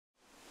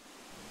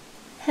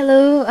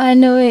Hello, I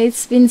know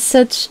it's been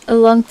such a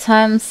long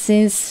time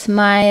since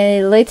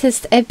my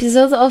latest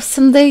episode of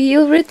Someday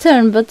You'll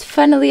Return, but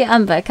finally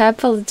I'm back. I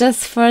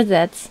apologize for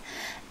that.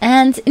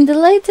 And in the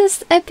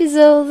latest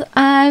episode,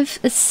 I've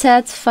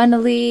set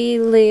finally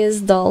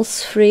Leah's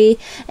dolls free,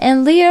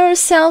 and Leah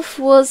herself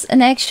was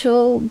an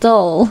actual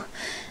doll.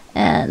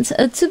 And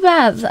too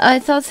bad, I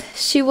thought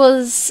she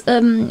was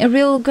a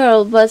real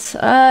girl, but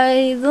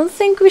I don't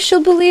think we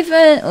should believe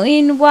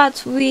in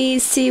what we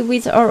see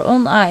with our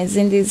own eyes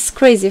in this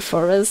crazy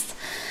forest.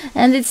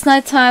 And it's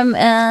nighttime,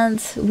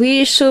 and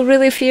we should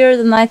really fear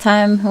the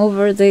nighttime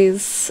over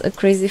this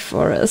crazy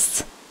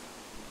forest.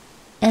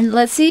 And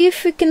let's see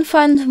if we can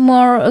find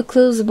more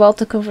clues about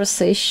the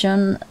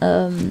conversation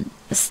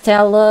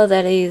Stella,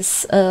 that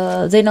is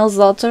Daniel's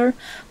daughter,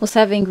 was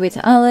having with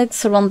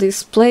Alex around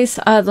this place.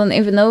 I don't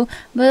even know,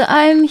 but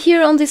I'm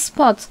here on this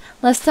spot.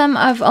 Last time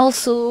I've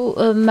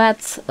also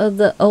met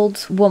the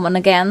old woman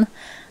again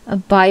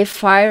by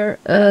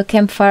a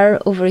campfire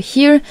over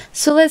here.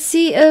 So let's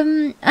see,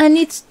 I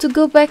need to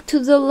go back to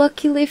the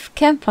Lucky Leaf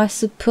camp, I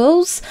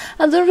suppose.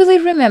 I don't really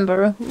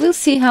remember. We'll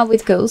see how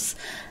it goes.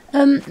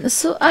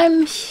 So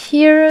I'm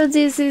here.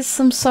 This is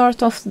some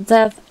sort of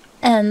dead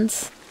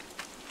end.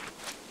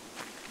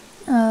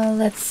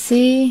 Let's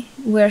see,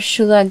 where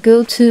should I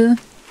go to?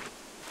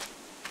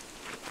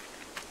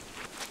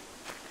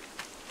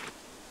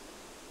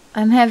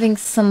 I'm having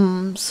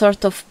some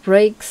sort of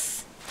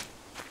breaks.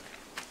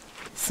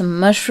 Some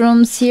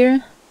mushrooms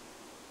here.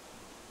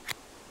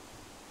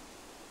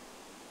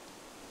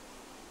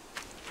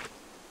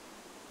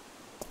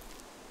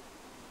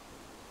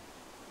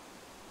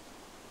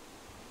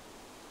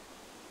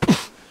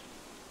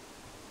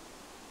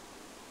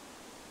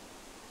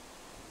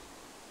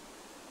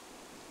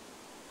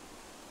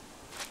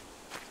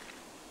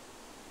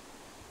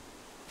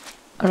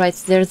 Alright,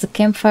 there's a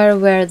campfire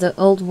where the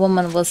old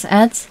woman was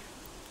at.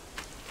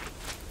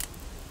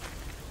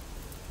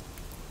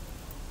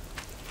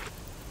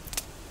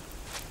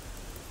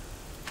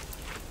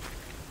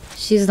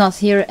 She's not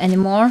here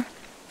anymore.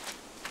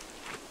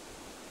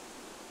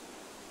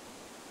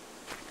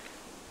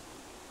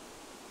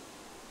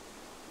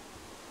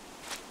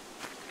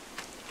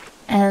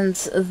 And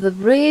the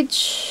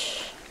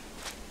bridge...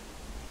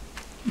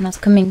 not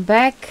coming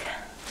back.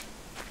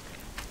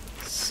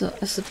 So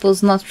I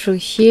suppose not through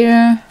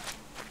here.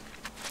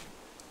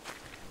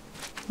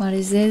 What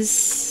is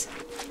this?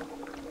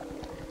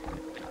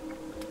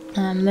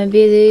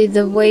 Maybe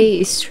the way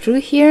is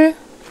through here.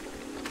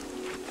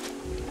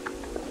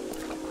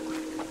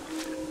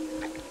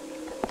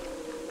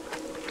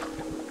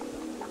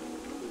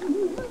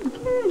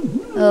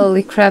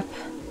 Holy crap.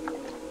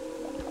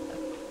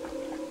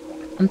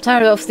 I'm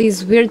tired of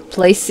these weird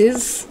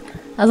places.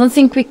 I don't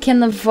think we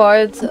can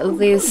avoid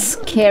this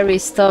scary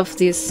stuff,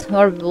 these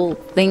horrible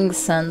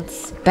things, and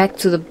back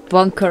to the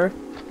bunker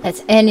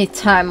at any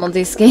time on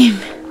this game.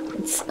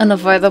 It's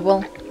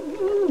unavoidable.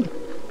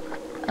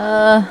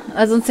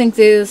 I don't think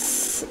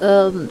these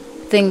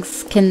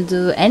things can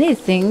do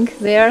anything.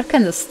 They are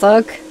kind of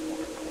stuck.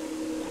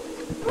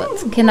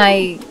 But can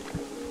I...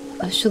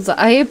 should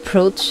I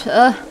approach?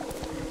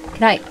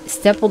 Can I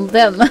step on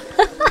them?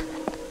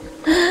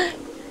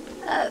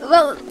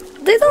 Well...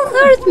 they don't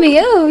hurt me.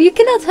 Oh, you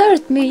cannot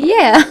hurt me.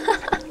 Yeah.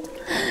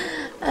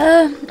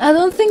 I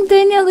don't think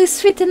Daniel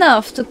is fit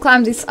enough to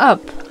climb this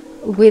up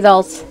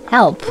without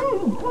help.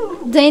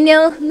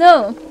 Daniel,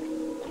 no.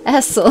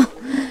 Asshole.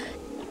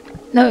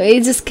 No,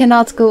 it just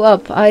cannot go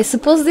up. I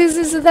suppose this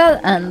is a dead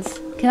end.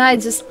 Can I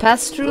just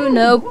pass through?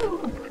 Nope.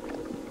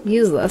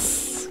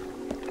 Useless.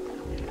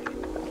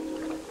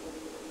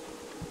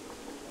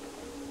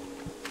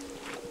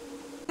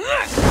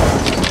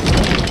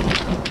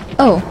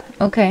 Oh,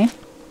 okay.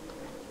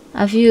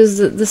 I've used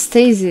the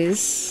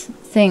stasis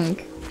thing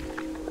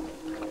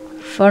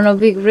for no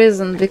big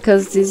reason,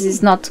 because this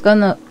is not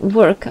gonna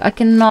work. I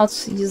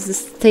cannot use the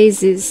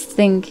stasis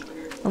thing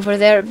over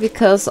there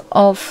because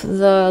of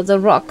the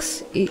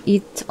rocks.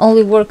 It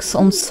only works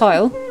on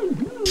soil.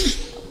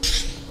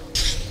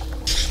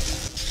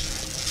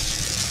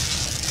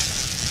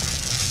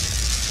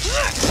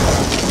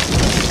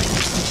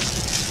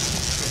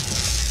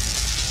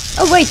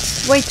 Oh wait.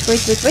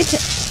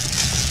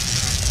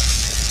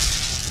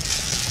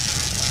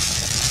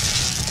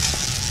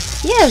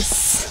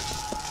 Yes!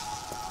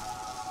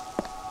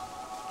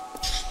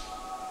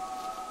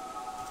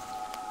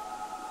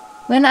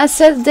 When I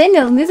said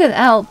Daniel needed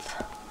help.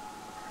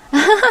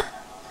 I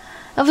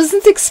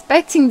wasn't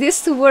expecting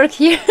this to work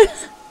here.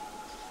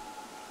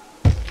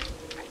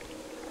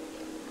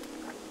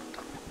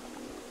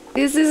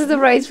 This is the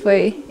right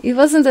way. It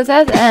wasn't a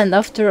dead end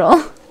after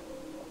all.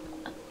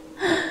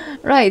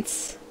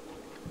 Right.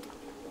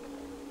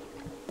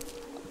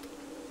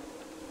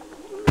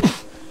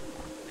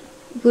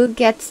 We'll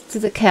get to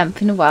the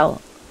camp in a while.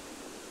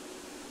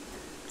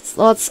 There's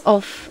lots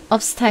of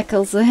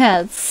obstacles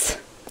ahead.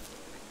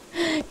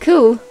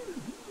 Cool.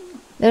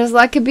 There's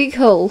like a big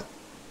hole.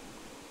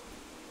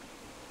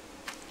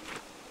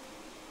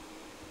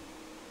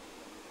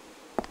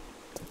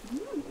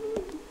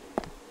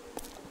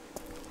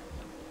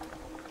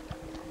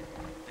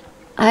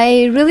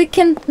 I really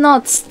can't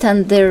not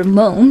stand their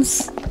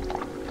moans.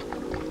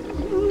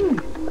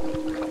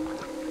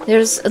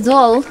 There's a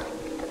doll.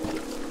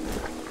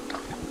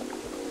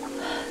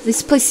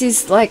 This place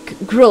is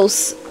like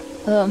gross.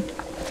 And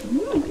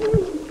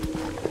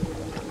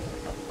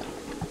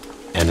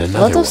A another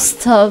lot one. of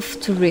stuff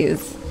to read.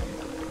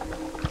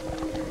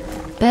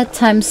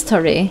 Bedtime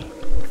story.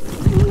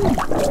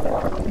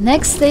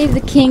 Next day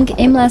the king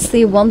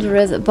aimlessly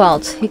wandered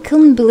about. He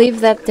couldn't believe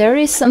that there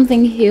is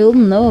something he'll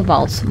know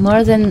about.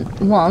 More than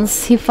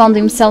once he found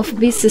himself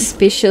be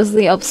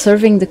suspiciously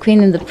observing the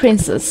queen and the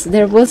princess.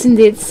 There was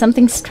indeed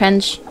something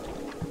strange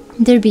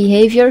in their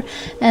behavior,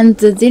 and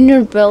the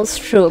dinner bell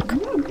struck.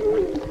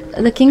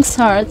 The king's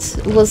heart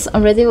was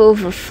already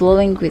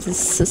overflowing with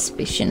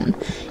suspicion.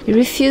 He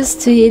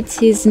refused to eat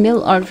his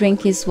meal or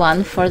drink his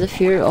wine for the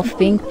fear of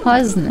being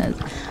poisoned.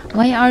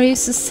 "Why are you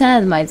so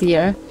sad, my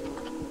dear?"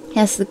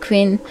 asked the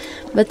queen,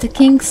 but the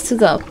king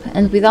stood up,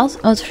 and without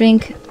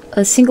uttering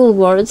a single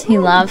word, he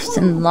laughed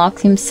and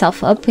locked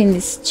himself up in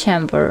his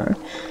chamber.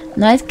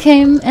 Night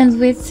came, and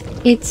with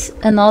it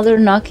another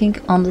knocking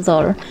on the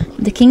door.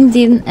 The king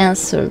didn't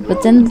answer,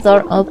 but then the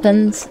door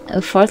opened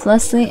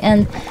effortlessly,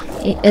 and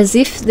as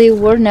if they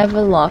were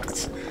never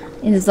locked.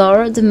 In the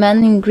door, the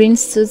man in green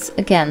stood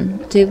again.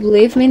 "Do you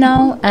believe me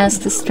now?"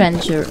 asked the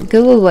stranger.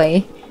 "Go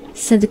away,"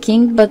 said the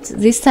king, but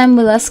this time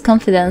with less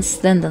confidence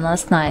than the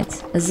last night.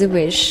 "As you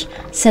wish,"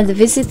 said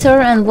the visitor,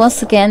 and once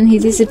again he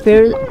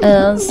disappeared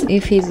as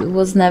if he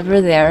was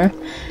never there.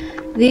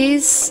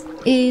 This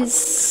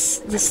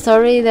is the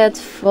story that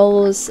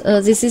follows.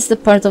 This is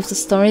the part of the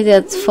story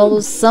that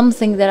follows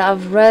something that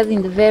I've read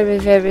in the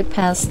very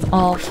past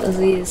of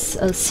this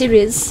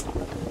series.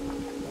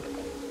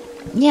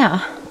 Yeah,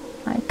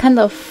 I kind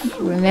of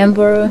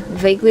remember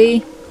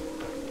vaguely.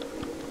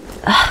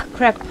 Ah,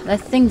 crap,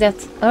 that thing that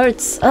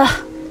hurts. Ah,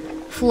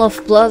 full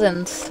of blood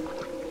and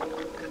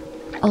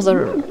other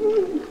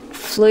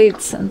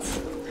fluids, and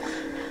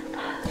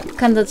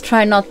kinda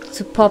try not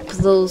to pop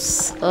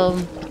those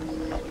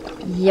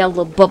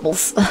yellow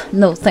bubbles.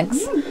 No, thanks.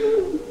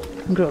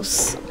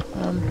 Gross.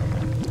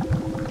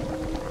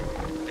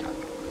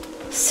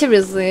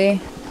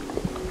 Seriously.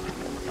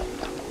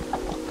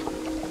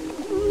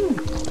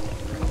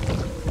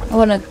 I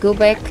wanna go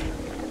back.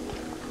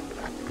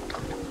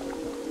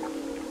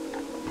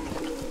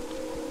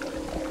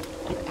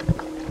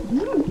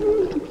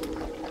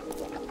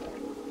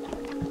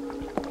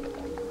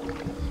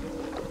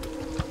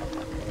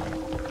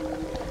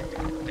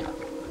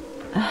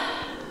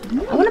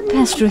 I wanna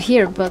pass through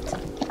here, but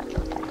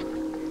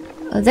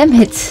damn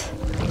it.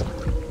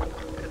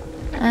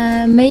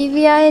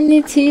 Maybe I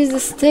need to use the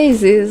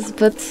stasis,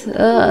 but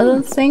I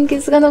don't think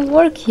it's gonna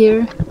work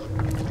here.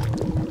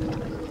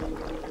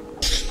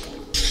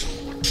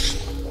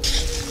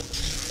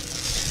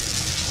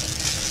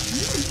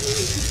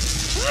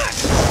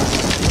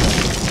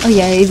 Oh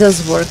yeah, it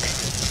does work.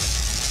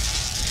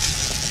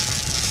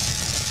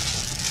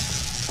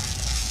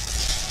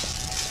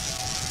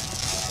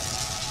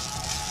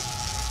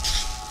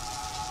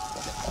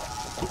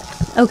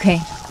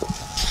 Okay.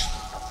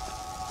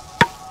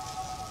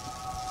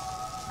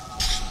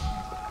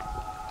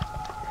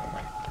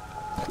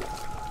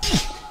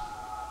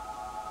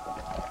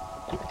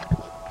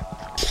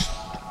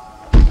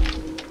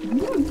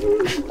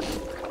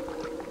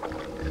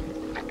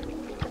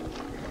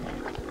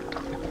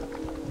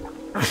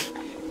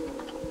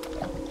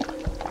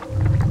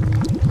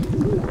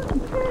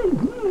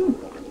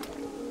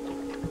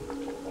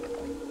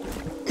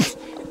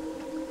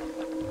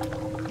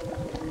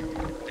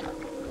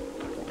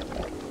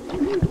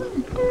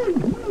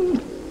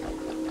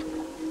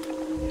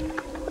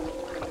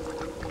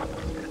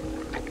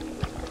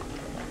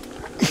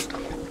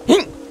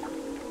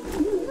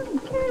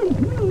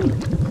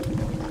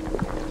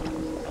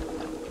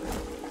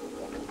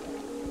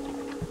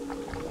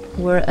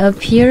 We're up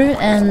here,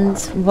 and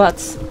what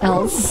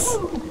else?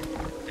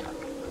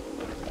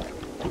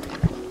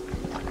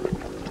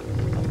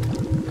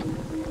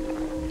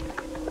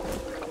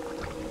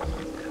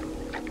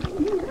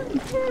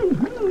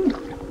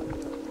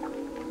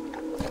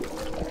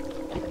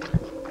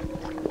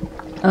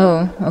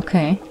 Oh,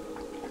 okay.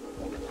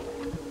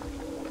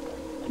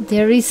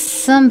 There is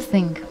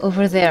something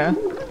over there,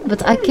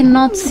 but I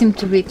cannot seem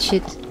to reach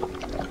it.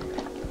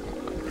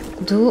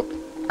 Do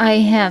I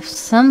have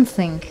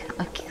something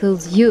I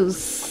could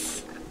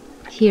use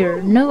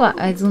here? No,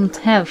 I don't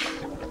have.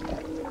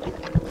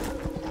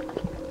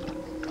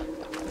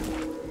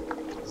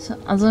 So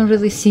I don't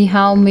really see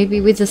how.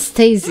 Maybe with the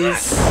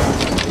stasis.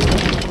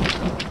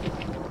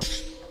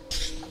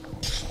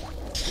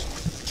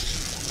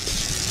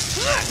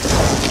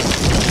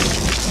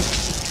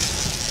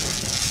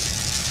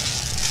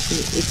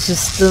 It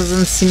just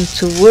doesn't seem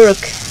to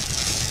work.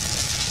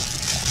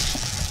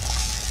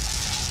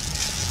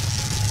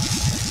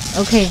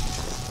 Okay,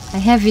 I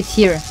have it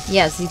here.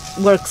 Yes, it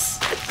works.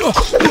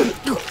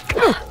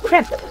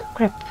 Crap,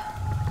 crap.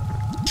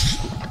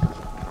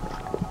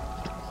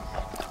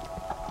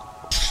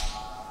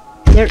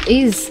 There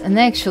is an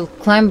actual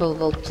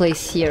climbable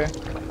place here.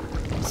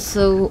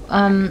 So,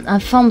 I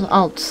found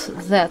out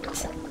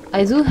that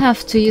I do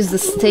have to use the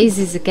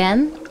stasis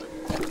again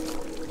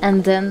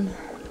and then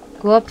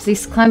go up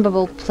this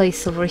climbable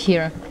place over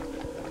here.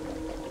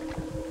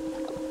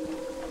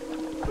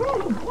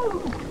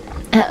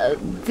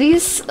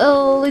 These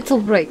little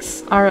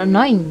breaks are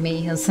annoying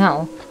me as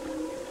hell.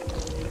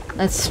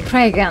 Let's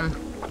try again.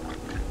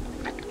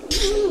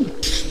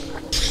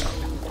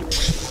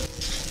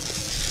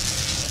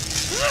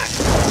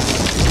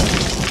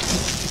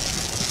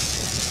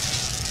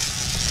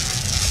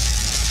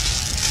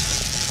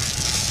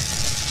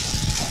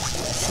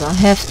 So I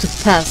have to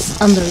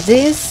pass under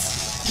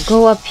this,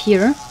 go up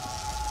here.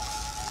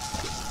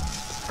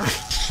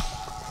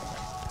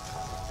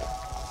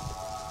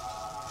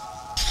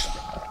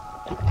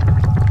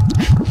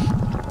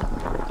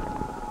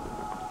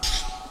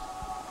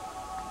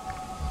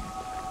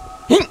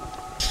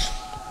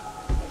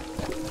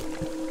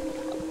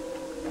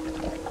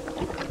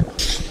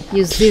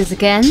 Use this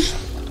again.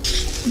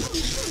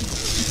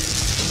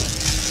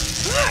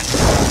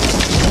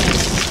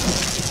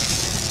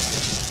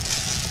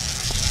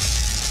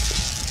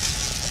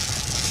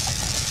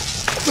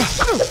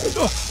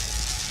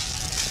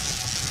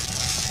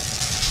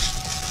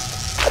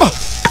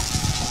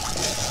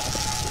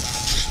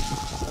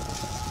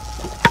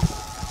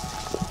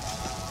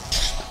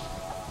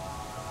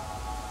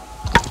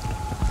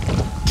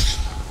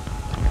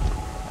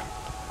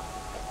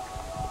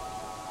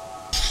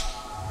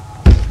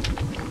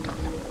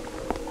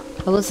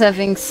 I was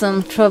having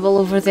some trouble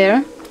over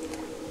there,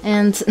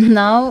 and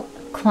now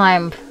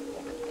climb.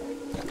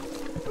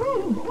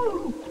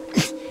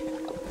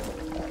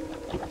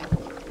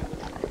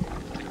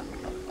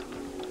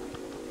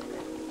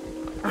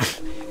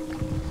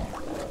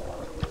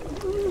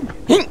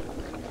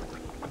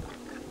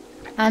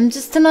 I'm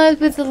just annoyed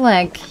with the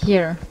lag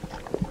here.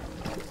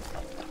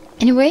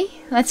 Anyway,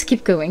 let's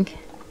keep going.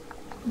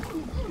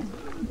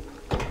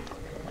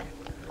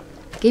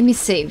 Give me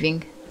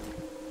saving.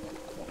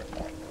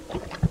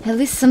 At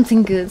least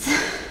something good.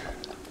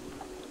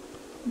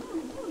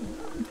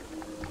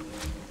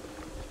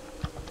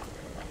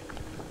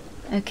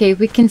 Okay,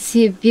 we can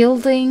see a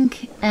building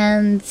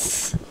and...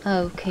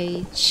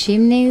 okay,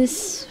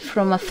 chimneys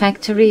from a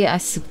factory, I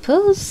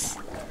suppose.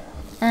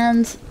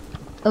 And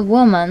a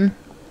woman.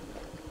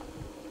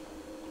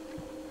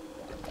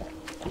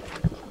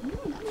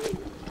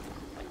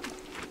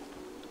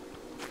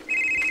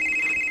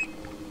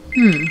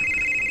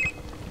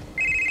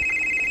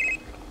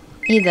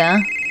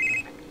 Ida.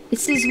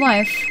 It's his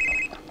wife.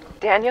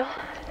 Daniel?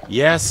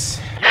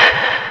 Yes?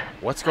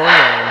 What's going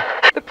on?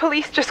 The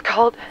police just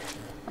called.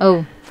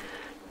 Oh.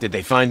 Did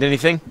they find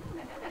anything?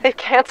 They've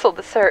canceled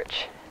the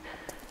search.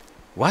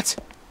 What?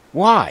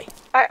 Why?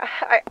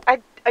 I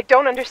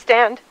don't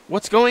understand.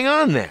 What's going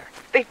on there?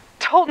 They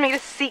told me to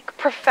seek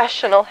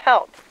professional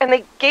help, and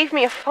they gave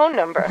me a phone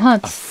number.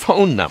 What? A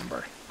phone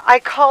number? I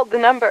called the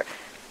number.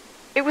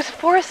 It was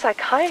for a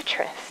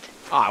psychiatrist.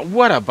 Ah,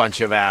 what a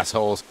bunch of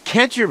assholes.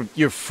 Can't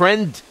your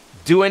friend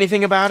do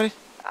anything about it?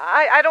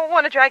 I don't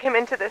want to drag him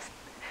into this.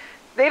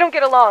 They don't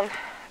get along.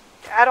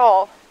 At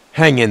all.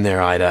 Hang in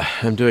there, Ida.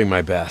 I'm doing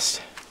my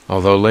best.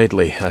 Although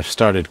lately, I've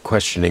started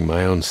questioning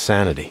my own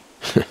sanity.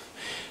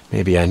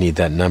 Maybe I need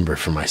that number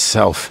for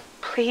myself.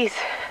 Please,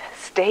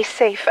 stay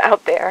safe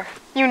out there.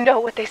 You know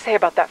what they say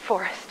about that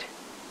forest.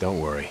 Don't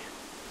worry.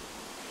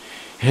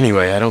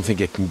 Anyway, I don't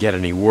think it can get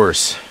any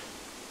worse.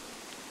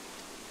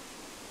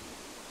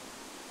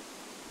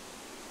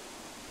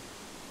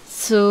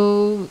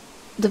 So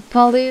the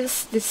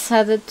police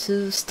decided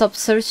to stop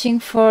searching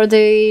for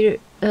their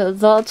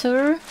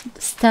daughter,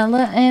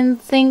 Stella,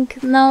 and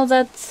think now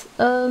that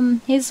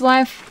his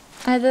wife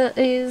Ida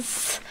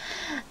is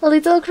a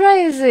little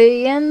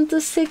crazy and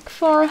to seek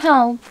for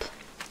help.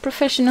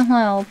 Professional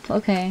help,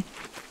 okay.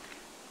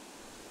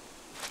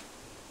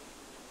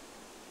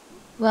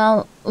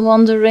 Well,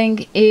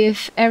 wondering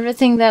if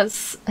everything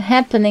that's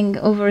happening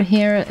over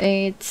here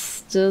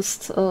it's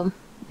just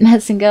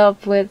messing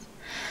up with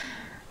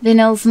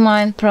Daniel's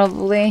mind,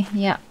 probably.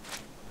 Yeah,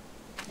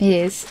 it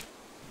is.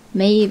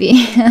 Maybe.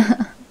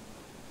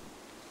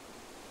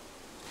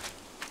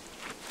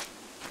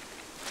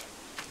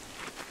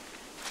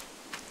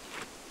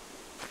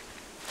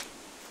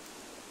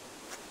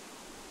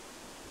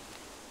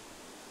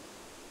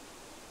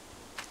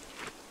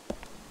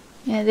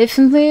 Yeah,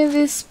 definitely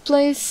this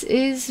place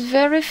is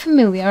very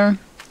familiar.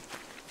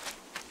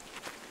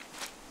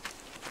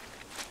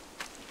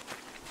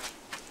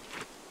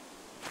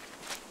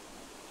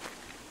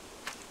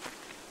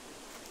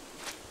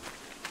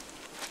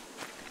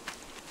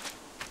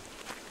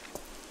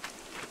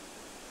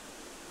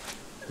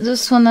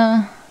 Just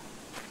wanna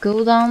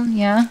go down,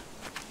 yeah.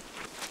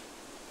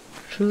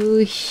 Through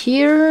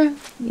here,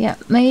 yeah,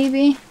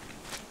 maybe.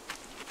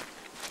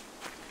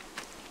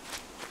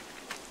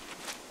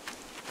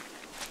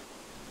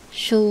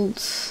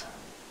 Should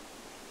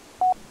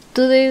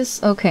do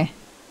this, okay.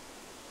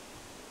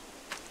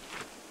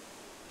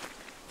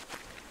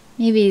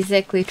 Maybe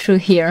exactly through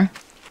here.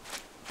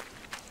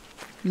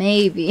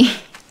 Maybe.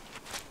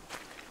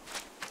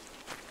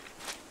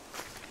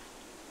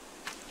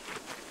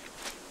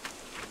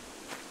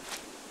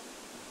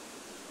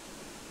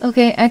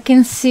 Okay, I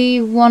can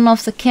see one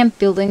of the camp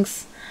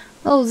buildings.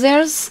 Oh,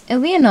 there's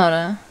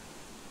Eleanora.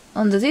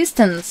 On the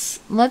distance.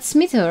 Let's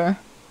meet her.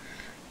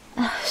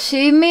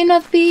 She may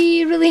not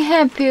be really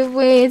happy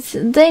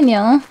with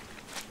Daniel.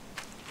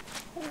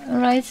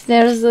 Right,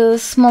 there's a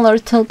smaller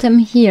totem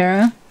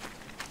here.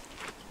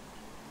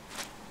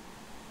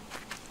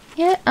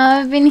 Yeah,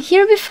 I've been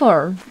here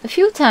before. A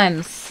few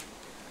times.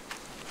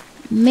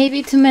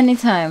 Maybe too many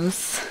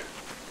times.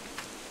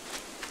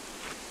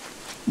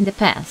 In the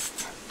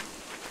past.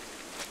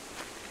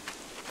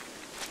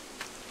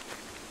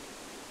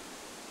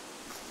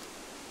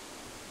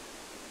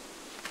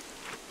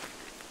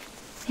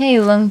 Hey,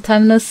 long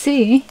time no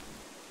see.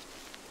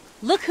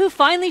 Look who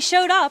finally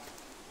showed up.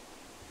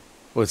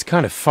 Well, it's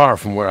kind of far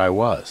from where I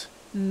was.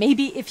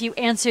 Maybe if you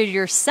answered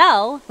your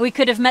cell, we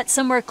could have met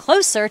somewhere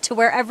closer to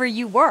wherever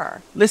you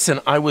were.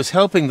 Listen, I was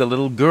helping the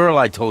little girl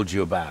I told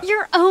you about.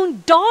 Your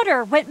own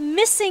daughter went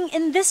missing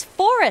in this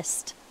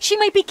forest. She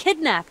might be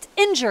kidnapped,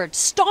 injured,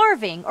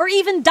 starving, or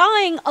even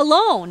dying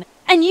alone.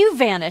 And you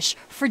vanish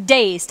for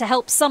days to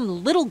help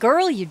some little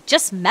girl you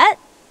just met?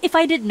 If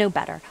I didn't know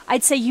better,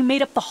 I'd say you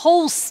made up the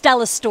whole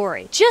Stella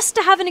story just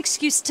to have an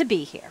excuse to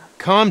be here.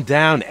 Calm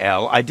down,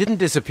 Elle. I didn't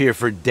disappear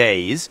for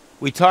days.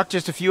 We talked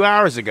just a few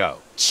hours ago.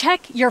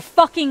 Check your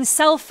fucking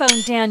cell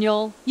phone,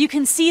 Daniel. You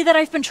can see that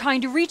I've been trying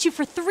to reach you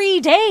for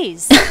 3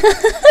 days.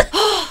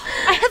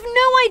 I have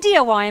no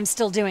idea why I'm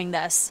still doing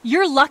this.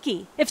 You're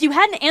lucky. If you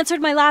hadn't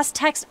answered my last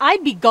text,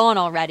 I'd be gone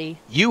already.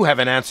 You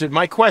haven't answered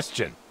my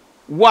question.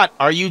 What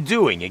are you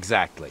doing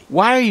exactly?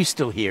 Why are you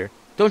still here?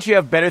 Don't you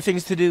have better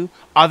things to do?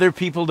 Other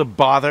people to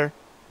bother?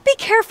 Be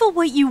careful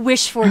what you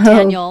wish for,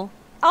 Daniel.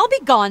 I'll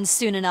be gone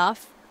soon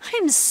enough.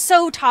 I'm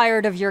so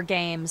tired of your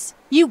games.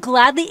 You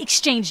gladly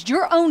exchanged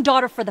your own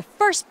daughter for the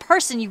first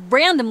person you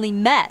randomly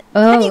met.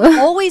 Have you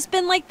always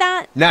been like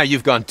that? Now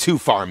you've gone too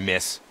far,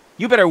 miss.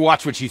 You better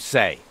watch what you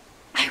say.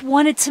 I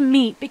wanted to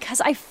meet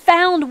because I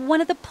found one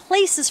of the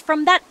places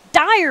from that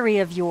diary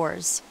of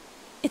yours.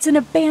 It's an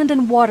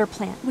abandoned water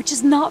plant, which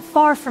is not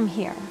far from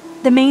here.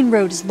 The main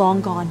road is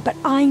long gone, but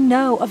I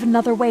know of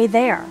another way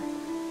there.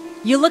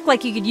 You look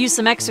like you could use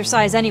some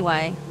exercise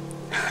anyway.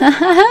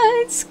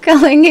 It's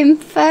calling him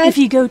fat. If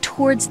you go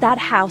towards that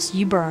house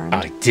you burned...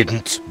 I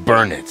didn't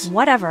burn it.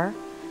 Whatever.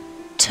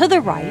 To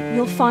the right,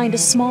 you'll find a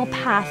small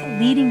path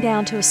leading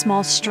down to a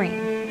small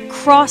stream.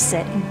 Cross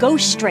it and go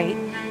straight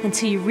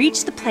until you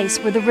reach the place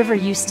where the river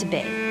used to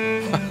be.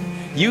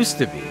 Used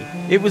to be.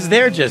 It was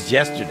there just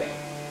yesterday.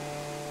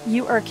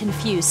 You are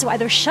confused, so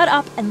either shut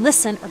up and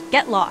listen or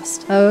get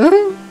lost.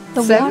 Oh,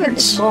 the water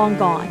is long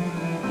gone,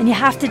 and you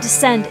have to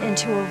descend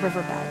into a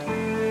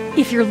riverbed.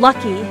 If you're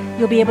lucky,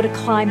 you'll be able to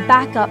climb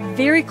back up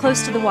very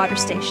close to the water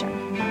station.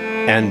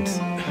 And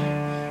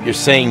you're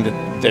saying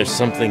that there's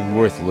something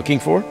worth looking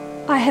for?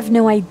 I have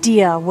no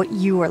idea what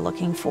you are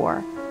looking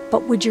for,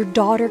 but would your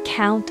daughter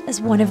count as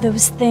one of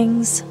those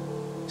things?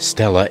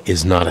 Stella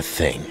is not a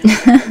thing.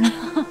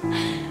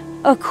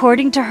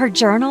 According to her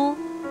journal,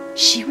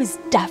 she was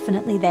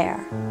definitely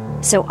there.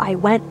 So I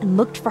went and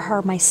looked for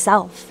her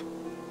myself.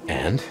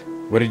 And?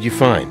 What did you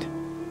find?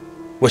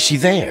 Was she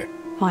there?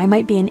 Well, I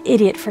might be an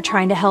idiot for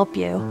trying to help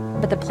you,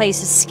 but the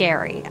place is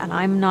scary, and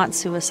I'm not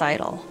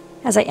suicidal.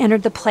 As I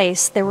entered the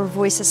place, there were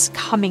voices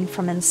coming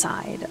from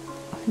inside.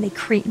 And they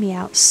creeped me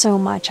out so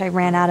much I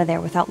ran out of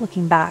there without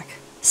looking back.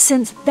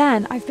 Since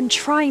then, I've been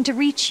trying to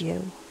reach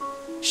you.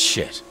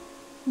 Shit.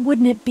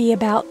 Wouldn't it be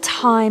about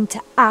time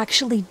to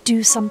actually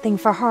do something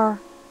for her?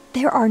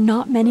 There are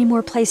not many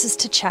more places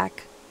to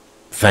check.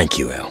 Thank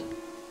you, Elle.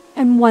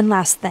 And one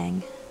last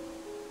thing.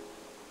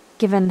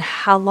 Given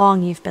how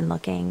long you've been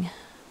looking,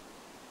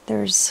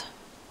 there's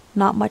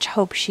not much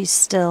hope she's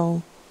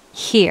still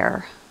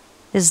here,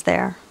 is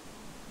there?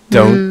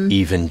 Don't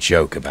even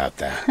joke about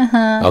that.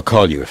 I'll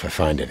call you if I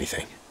find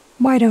anything.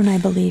 Why don't I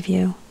believe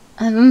you?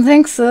 I don't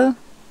think so.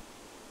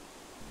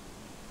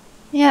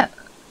 Yeah.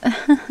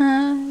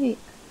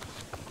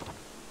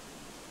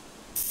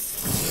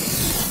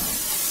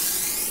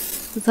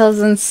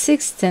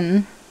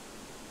 2016.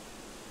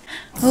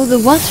 Oh, the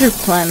water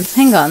plant.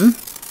 Hang on.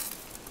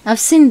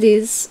 I've seen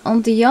this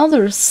on the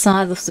other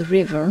side of the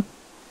river.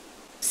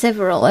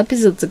 Several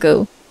episodes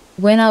ago.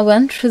 When I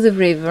went through the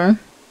river,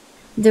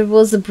 there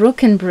was a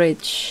broken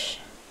bridge.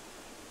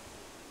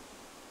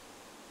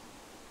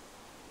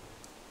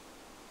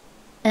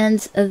 And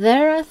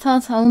there I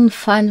thought I would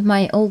find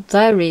my old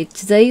diary.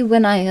 Today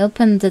when I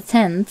opened the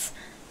tent,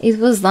 it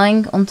was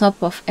lying on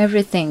top of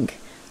everything.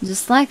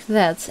 Just like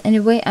that.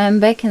 Anyway, I'm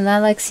back and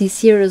Alex is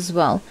here as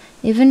well.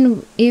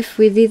 Even if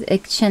we did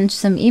exchange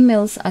some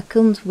emails, I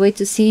couldn't wait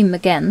to see him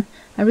again.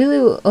 I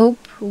really hope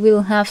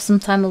we'll have some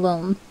time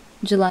alone.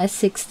 July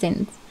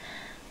 16th.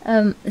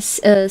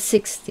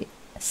 6th.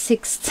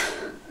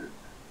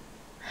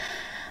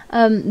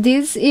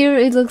 This year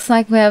it looks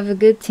like we have a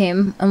good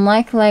team.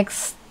 Unlike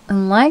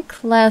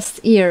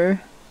last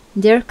year,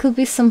 there could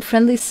be some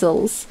friendly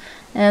souls.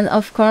 And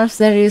of course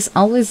there is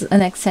always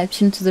an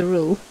exception to the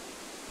rule.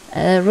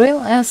 A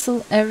real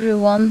asshole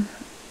everyone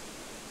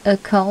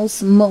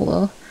calls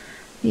Molo.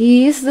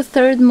 He is the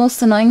third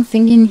most annoying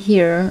thing in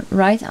here,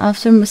 right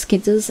after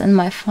mosquitoes and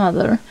my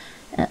father.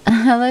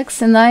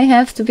 Alex and I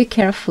have to be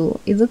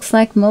careful. It looks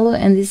like Molo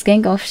and his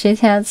gang of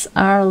shitheads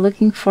are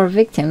looking for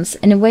victims.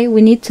 Anyway,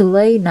 we need to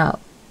lay low.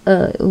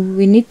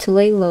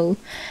 The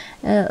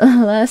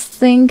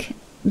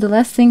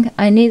last thing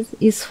I need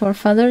is for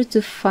father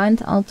to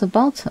find out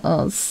about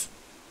us.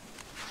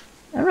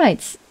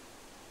 Alright.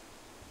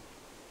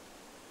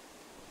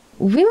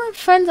 Will I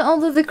find all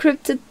the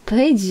decrypted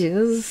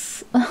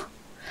pages?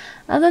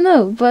 I don't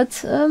know,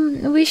 but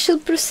we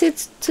should proceed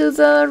to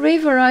the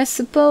river, I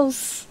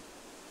suppose.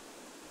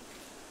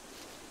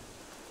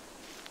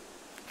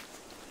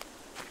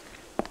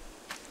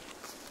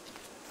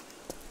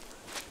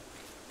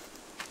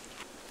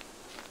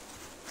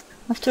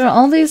 After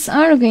all this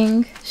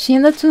arguing, she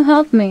ended to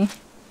help me.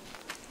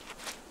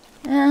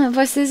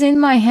 Voices in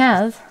my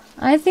head.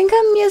 I think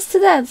I'm used to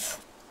that.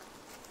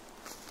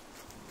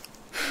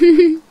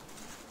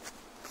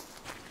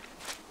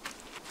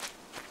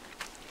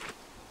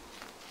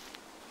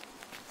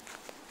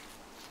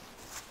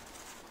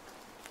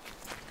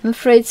 I'm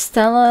afraid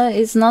Stella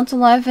is not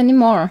alive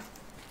anymore.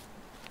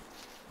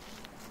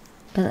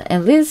 But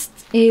at least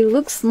it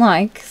looks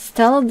like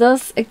Stella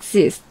does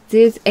exist.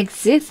 Did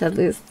exist at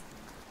least.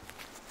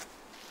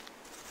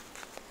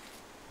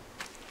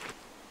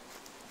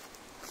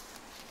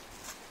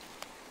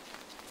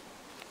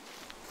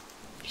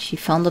 She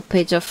found a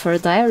page of her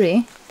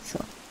diary,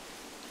 so...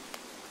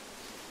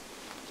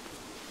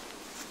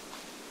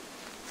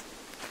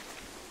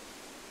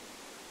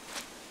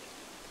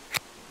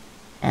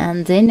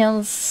 And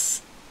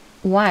Daniel's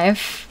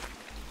wife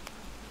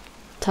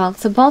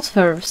talked about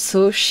her,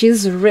 so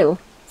she's real.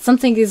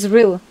 Something is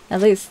real,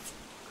 at least.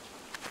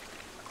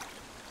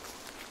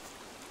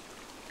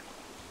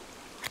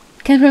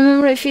 Can't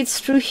remember if it's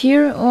through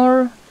here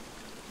or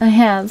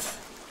ahead.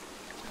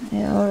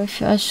 Or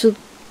if I should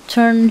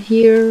turn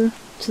here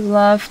to the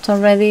left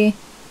already.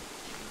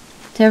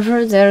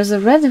 There's a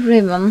red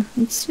ribbon.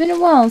 It's been a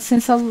while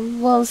since I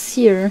was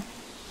here.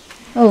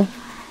 Oh.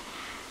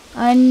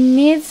 I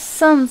need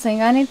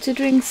something. I need to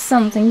drink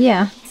something,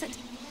 yeah.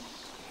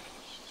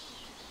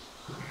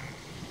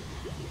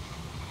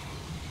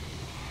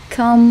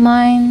 Calm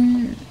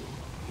mind.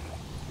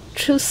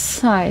 True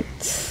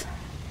sight.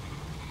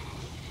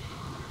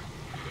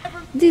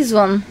 This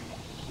one.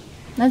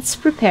 Let's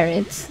prepare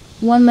it.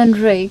 1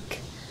 mandrake.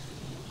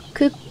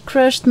 Cook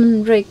crushed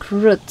mandrake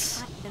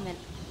root.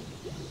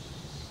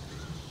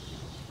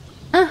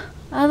 Ah,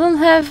 I don't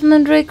have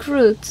mandrake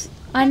root.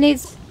 I need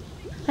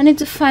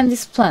to find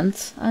this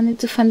plant. I need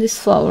to find this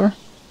flower.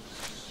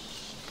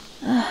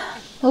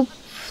 Hope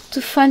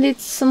to find it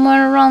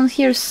somewhere around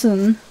here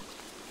soon.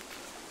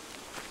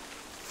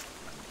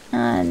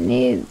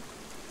 I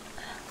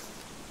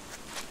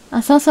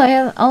thought I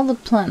had all the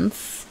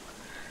plants.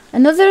 I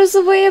know there's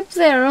a way up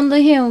there on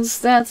the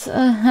hills that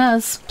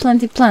has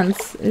plenty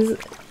plants.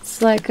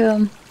 It's like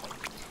a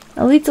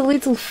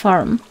little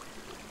farm.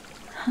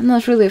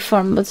 Not really a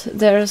farm, but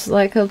there's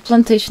like a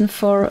plantation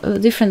for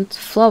different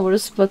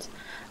flowers, but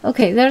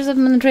okay, there's a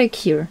mandrake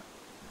here.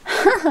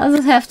 I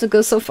don't have to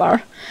go so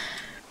far.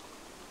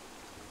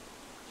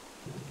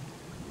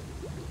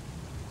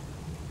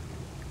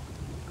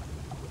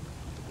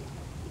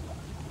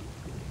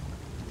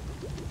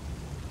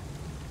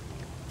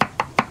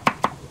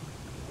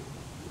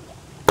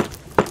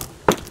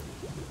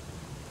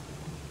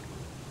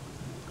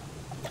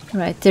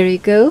 Right, there you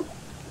go.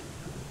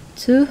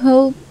 2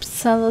 whole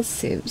salad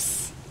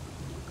sieves.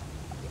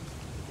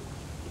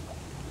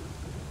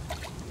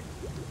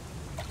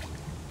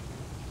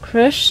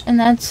 Crush and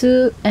add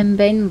 2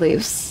 ambane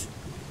leaves.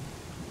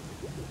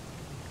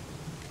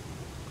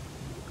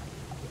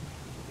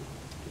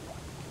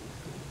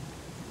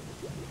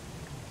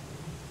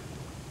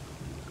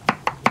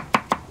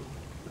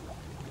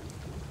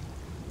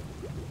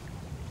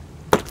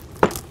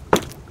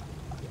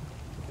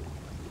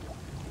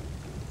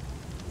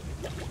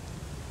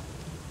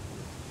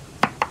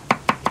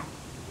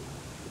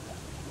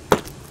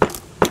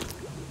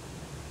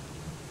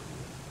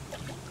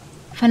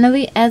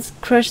 Finally, add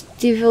crushed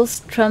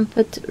devil's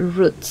trumpet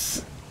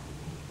roots.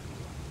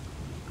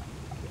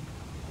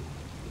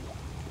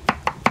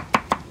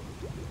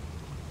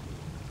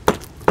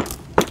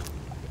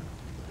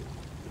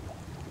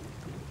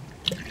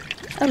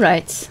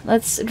 Alright,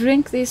 let's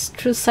drink this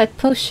true sight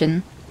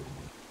potion.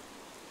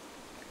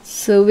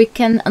 So we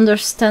can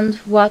understand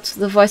what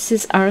the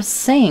voices are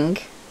saying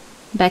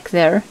back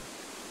there.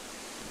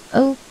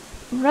 Oh,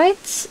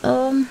 right,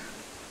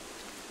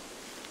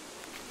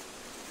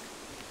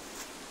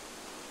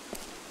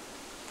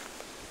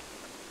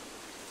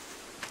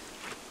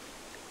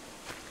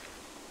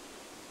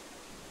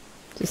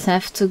 just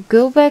have to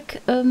go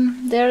back.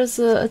 There's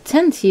a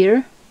tent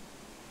here.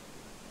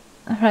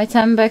 Alright,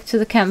 I'm back to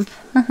the camp.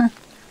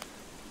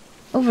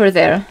 Over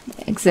there,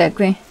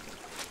 exactly.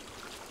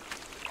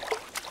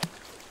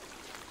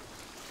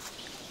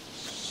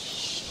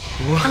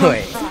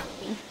 Wait,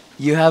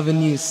 you have a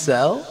new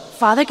cell?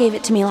 Father gave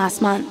it to me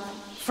last month,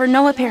 for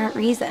no apparent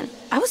reason.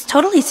 I was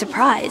totally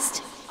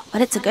surprised.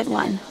 but it's a good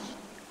one.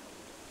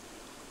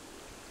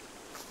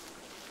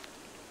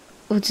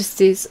 Oh, just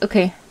this.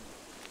 Okay.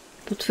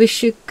 But we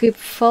should keep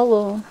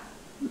following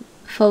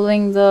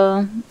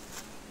the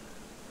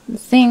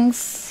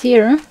things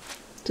here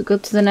to go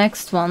to the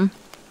next one.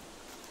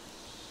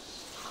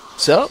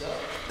 So,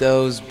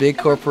 those big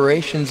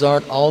corporations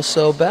aren't all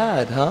so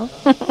bad, huh?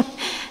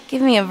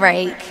 Give me a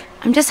break.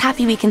 I'm just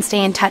happy we can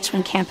stay in touch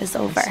when camp is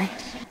over.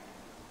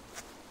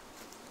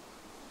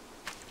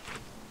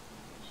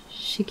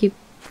 She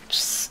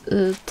keeps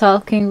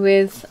talking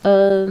with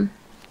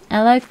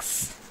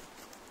Alex.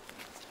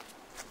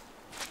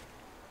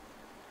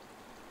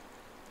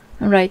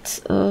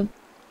 Right.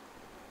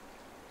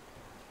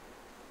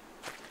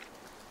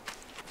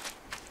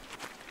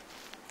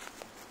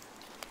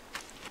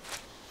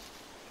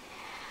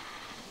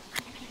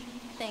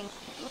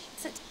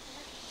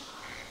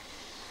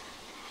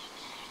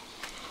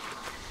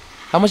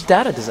 How much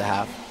data does it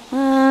have?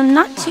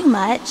 Not too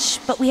much,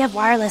 but we have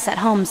wireless at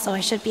home, so I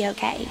should be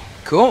okay.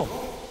 Cool.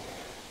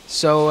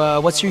 So,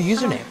 what's your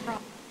username?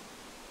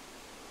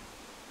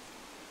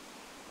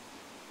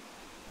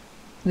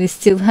 We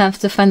still have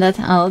to find that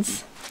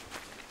out.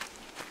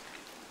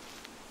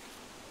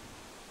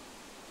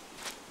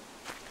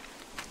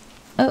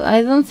 Oh,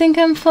 I don't think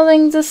I'm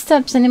following the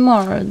steps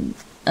anymore.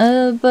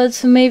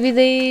 But maybe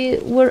they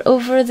were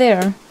over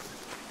there.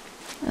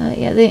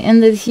 Yeah, they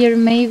ended here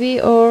maybe,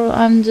 or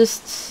I'm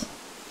just...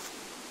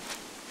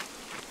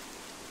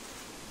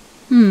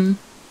 I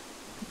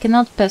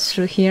cannot pass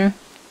through here.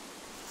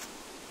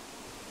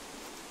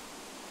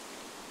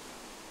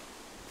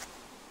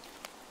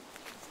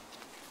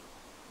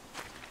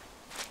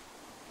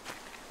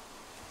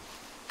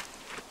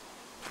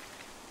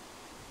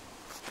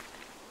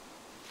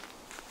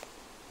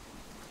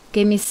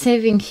 Okay, me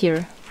saving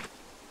here.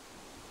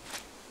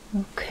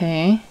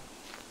 Okay.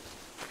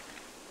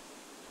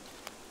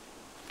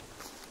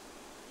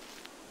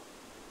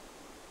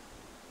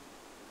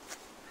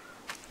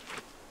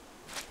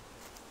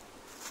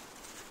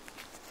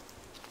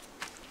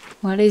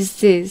 What is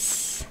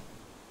this?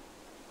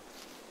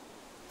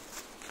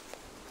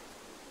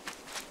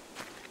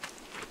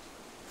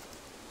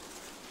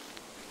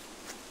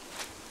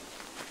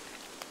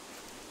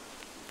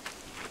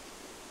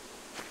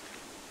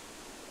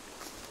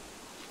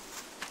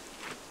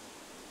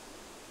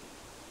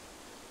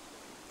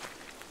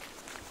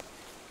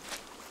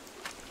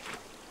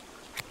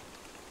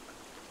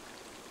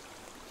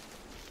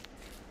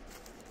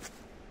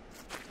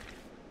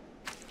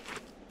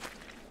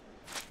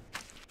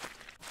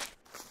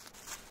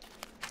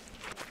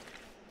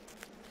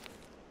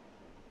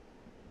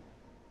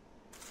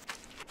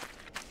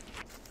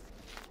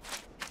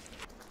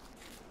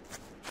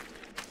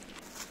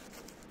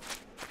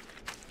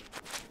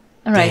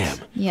 Right.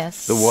 Damn.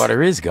 Yes. The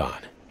water is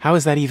gone. How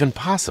is that even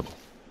possible?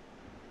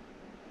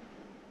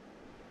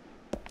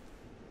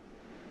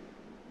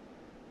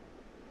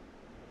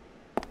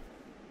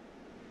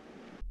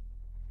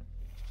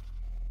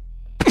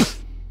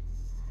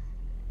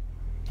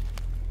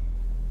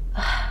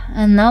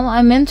 And now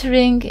I'm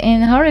entering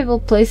in horrible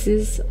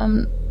places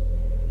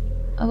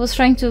I was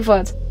trying to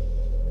avoid.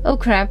 Oh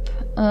crap.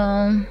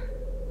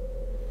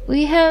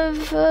 We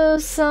have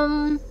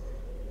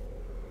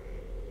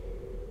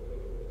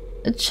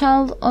a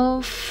child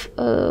of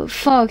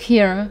fog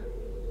here.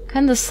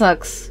 Kinda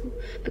sucks.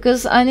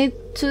 Because I need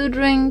to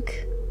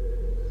drink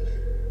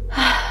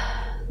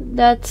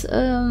that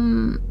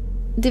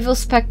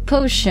Devil's Pack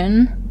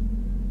potion.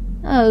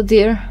 Oh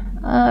dear.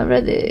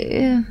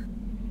 Already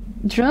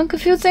drunk a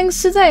few things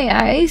today,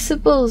 I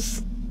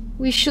suppose.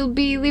 We should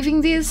be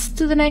leaving this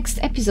to the next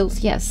episode.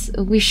 Yes,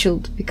 we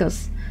should,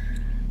 because...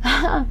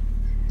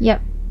 yeah.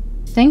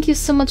 Thank you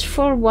so much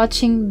for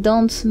watching.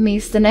 Don't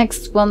miss the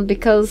next one,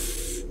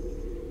 because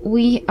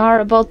we are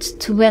about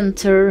to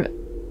enter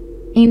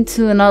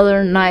into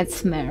another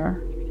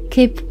nightmare.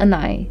 Keep an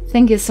eye.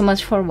 Thank you so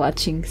much for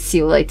watching. See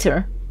you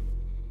later.